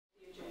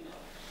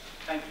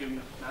Thank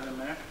you, Madam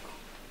Mayor.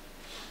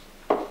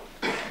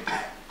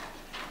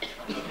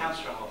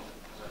 Councillor Holden.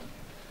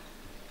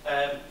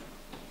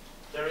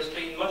 There has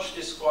been much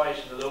disquiet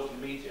in the local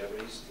media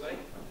recently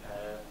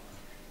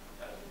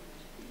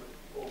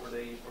over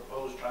the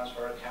proposed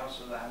transfer of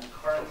council land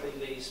currently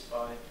leased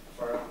by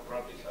Thurrock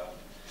Rugby Club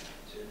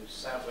to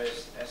South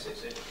West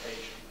Essex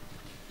Education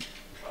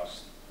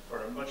Trust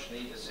for a much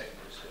needed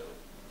secondary school.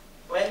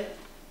 When,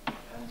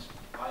 and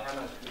I am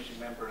a committee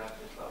member at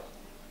the club,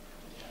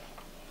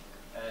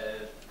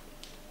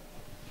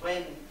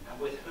 when and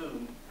with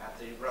whom at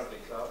the Rugby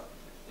Club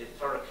did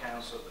Thurrock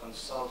Council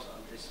consult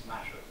on this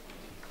matter?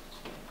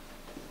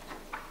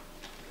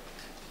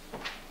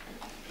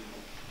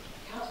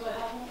 Councillor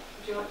Hammond,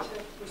 would you like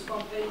to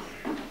respond, please?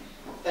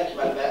 Thank you,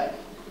 Madam Mayor.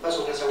 First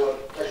of all, I can say what a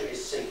pleasure it is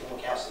to see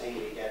former Councillor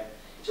Healy again.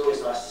 It's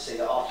always nice to see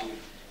that after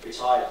you've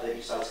retired, that you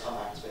decided to come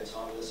back and spend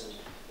time with us. And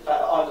the fact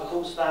that I'm the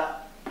cause of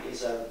that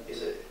is a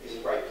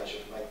great pleasure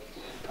for me.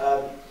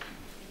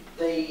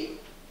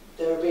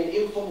 There have been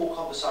informal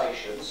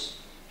conversations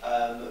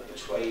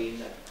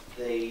between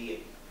the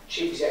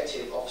Chief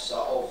Executive Officer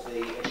of the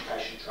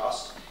Education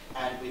Trust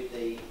and with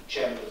the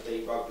Chairman of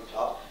the Rugby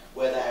Club,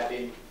 where they have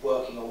been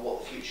working on what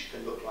the future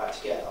can look like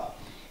together.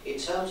 In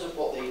terms of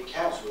what the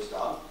Council has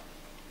done,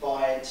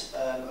 by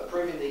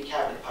approving the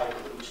Cabinet paper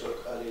that we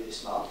took earlier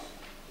this month,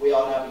 we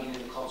are now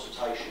beginning the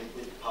consultation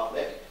with the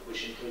public,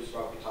 which includes the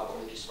Rugby Club,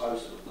 on the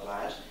disposal of the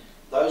land.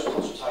 Those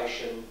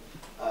consultation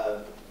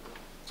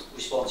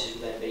responses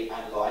will then be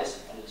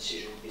analysed and a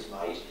decision is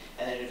made.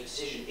 And then if a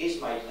decision is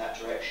made in that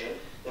direction,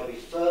 there will be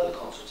further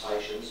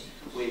consultations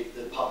with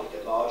the public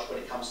at large when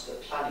it comes to the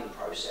planning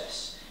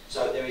process.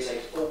 So there is a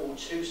formal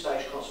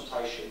two-stage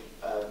consultation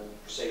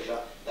procedure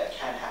that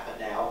can happen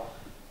now.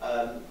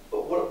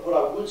 But what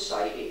I would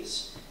say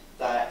is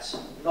that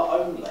not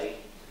only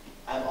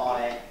am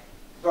I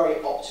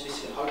very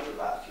optimistic and hopeful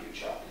about the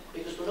future,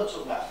 because we're not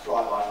talking about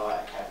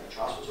fly-by-night Academy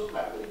Trust, we're talking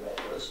about really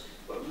regulars,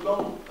 but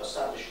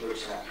long-established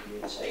roots in our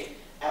community,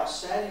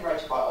 outstanding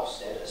rated by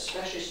Ofsted, a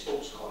specialist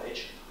sports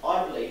college.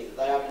 I believe that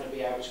they are going to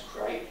be able to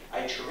create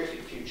a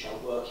terrific future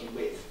working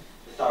with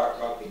the Thurrock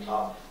Rugby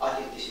Club. I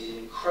think this is an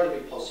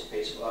incredibly positive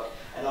piece of work,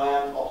 and I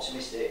am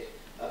optimistic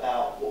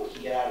about what we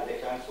can get out of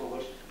it going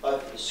forward,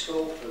 both for the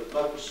school, for the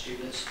local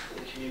students, for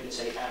the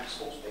community, and for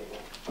sports people.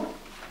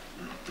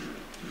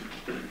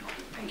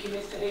 Thank you,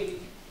 Mr. Healy.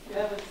 Do you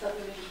have a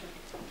supplementary?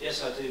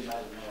 Yes, I do,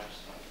 Madam Mayor.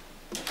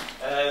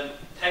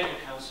 Thank you,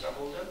 Councillor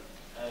Holden.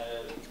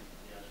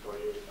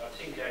 I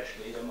think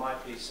actually there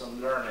might be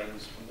some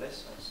learnings from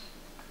this, as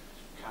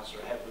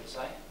Councillor Head would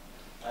say.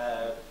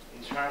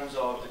 In terms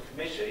of the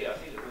committee, I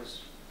think it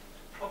was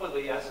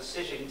probably as a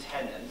sitting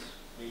tenant,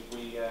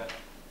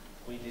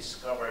 we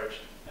discovered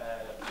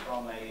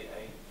from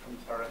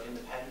Thurrock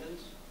Independent,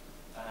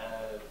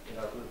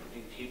 who've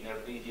been keeping their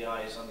beady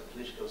eyes on the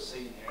political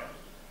scene here,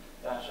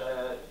 that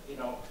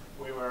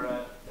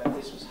that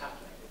this was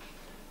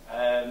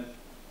happening.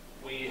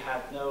 We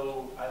had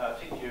no, and I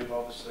think you've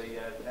obviously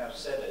now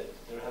said it,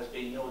 there has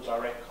been no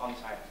direct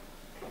contact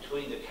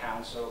between the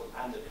council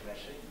and the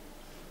committee.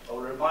 I will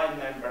remind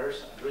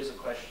members, and there is a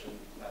question,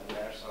 Madam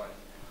Mayor, sorry.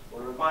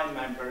 We'll remind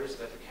members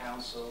that the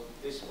council,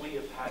 we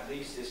have had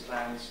leased this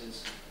land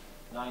since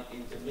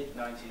the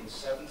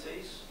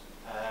mid-1970s.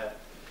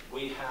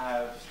 We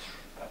have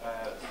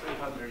about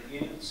 300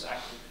 youths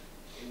active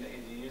in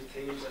the youth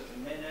teams at the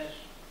minute.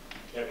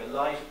 They're the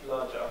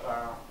lifeblood of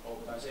our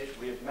organisation.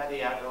 We have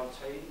many adult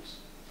teams,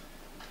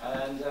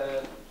 and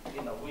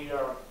we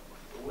are.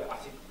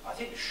 I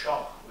think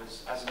shock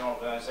was as an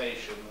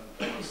organisation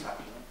when this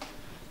happened.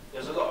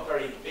 There's a lot of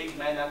very big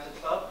men at the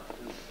club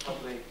who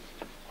probably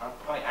are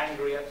quite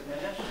angry at the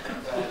minute.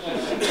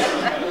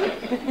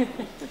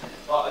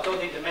 But I don't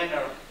think the men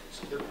are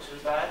too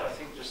bad. I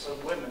think there's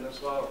some women as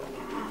well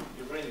who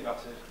you've really got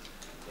to.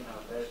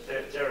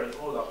 They're a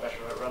whole lot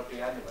better at rugby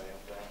anyway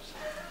up there. So.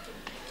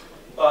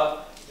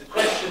 But the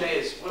question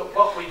is,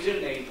 what we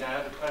do need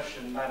now, the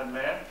question, Madam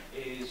Mayor,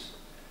 is,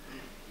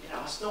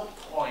 there's no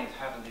point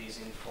having these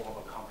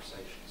informal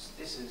conversations.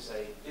 This is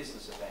a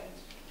business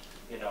event.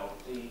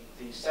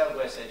 The South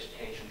West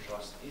Education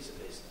Trust is a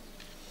business.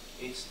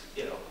 It's,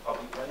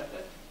 public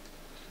benefit.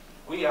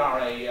 We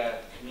are a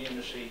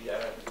community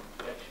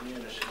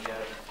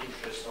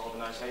interest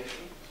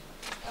organisation.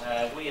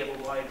 We have a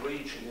wide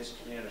reach in this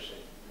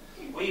community.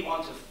 We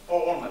want to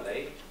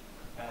formally,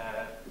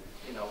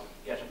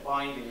 get a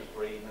binding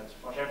agreement,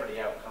 whatever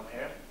the outcome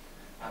here.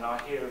 And I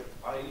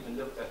even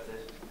looked at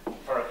the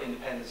Thurrock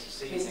Independence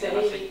this evening. Mr.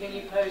 Healy, can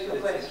you pose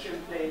your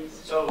question, please?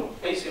 So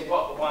basically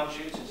what I want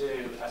you to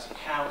do as a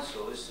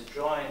council is to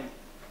join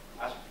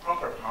as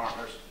proper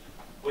partners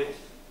with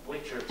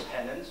your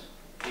tenant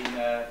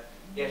in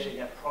getting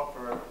a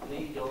proper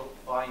legal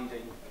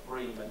binding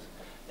agreement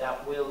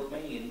that will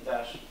mean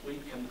that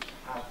we can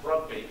have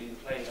rugby being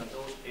played on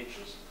those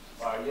pitches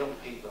by our young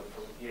people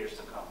for years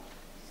to come.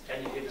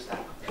 Can you give us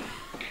that?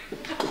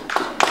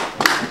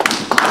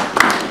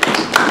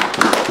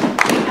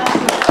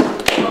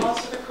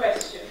 Answer the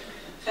question.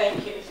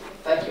 Thank you.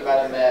 Thank you,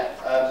 Madam Mayor.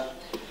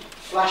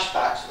 Flash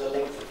flashback to the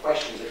length of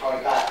questions that are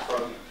coming back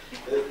from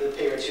the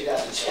period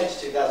 2010 to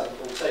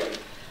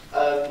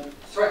 2014.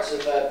 Threats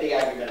of big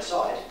angry men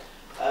aside,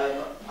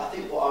 I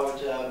think what I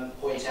would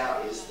point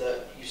out is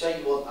that you say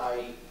you want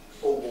a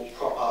formal,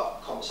 proper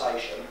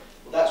conversation.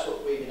 Well, that's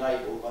what we've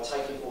enabled by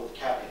taking forward the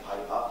cabinet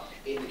paper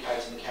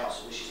indicating the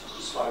council wishes to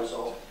dispose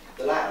of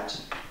the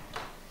land.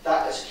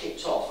 That has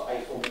kicked off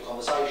a formal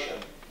conversation.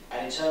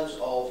 And in terms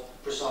of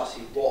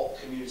precisely what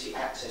community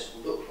access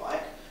will look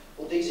like,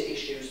 well, these are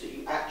issues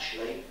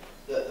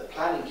that the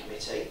planning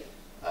committee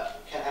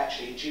can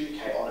actually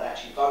adjudicate on and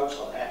actually vote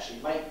on and actually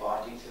make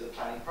binding through the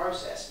planning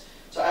process.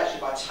 So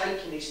actually by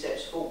taking these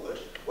steps forward,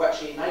 we're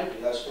actually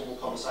enabling those formal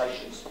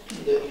conversations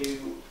that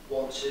you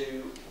want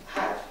to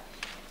have.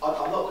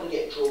 I'm not going to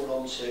get drawn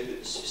on to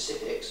the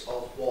specifics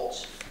of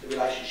what the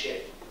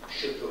relationship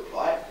should look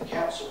like. The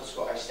council has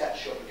got a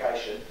statutory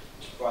obligation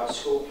to provide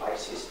school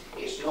places.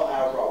 It's not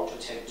our role to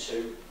attempt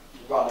to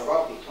run a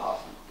rugby club.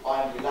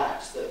 I am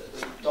relaxed that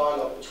the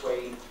dialogue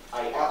between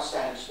an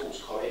outstanding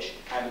sports college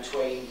and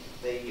between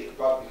the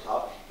rugby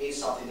club is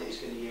something that is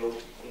going to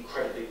yield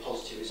incredibly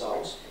positive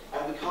results.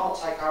 And we can't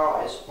take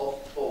our eyes off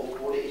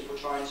what it is we're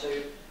trying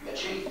to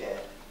achieve here.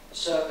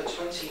 Circa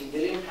 £20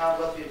 million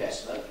worth of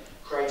investment,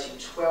 creating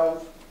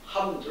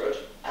 1,200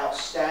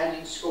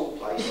 outstanding school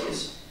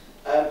places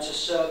to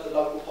serve the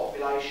local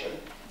population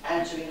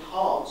and to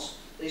enhance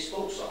the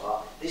sports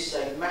offer. This is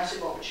a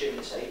massive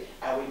opportunity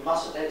and we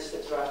mustn't let it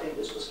slip through our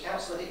fingers, because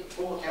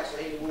former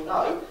Councillor Healy will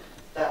know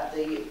that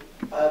the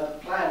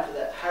plan for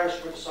the Harris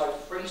Riverside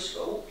Free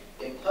School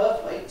in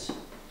Purfleet,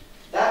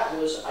 that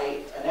was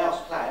an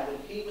announced plan when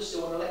he was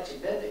still an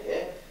elected member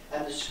here,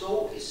 and the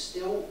school is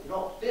still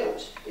not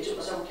built. It took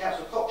myself and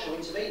Councillor Cockshall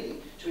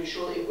intervening to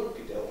ensure that it would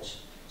be built.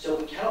 So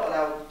we cannot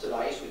allow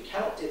delays, we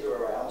cannot dither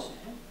around.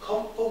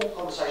 Formal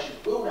conversations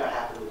will now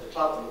happen with the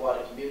club and the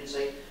wider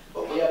community,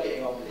 but we are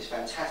getting on with this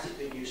fantastic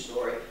good news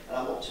story, and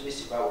I'm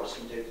optimistic about what it's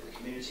going to do for the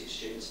community of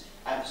students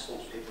and for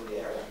sports people in the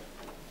area.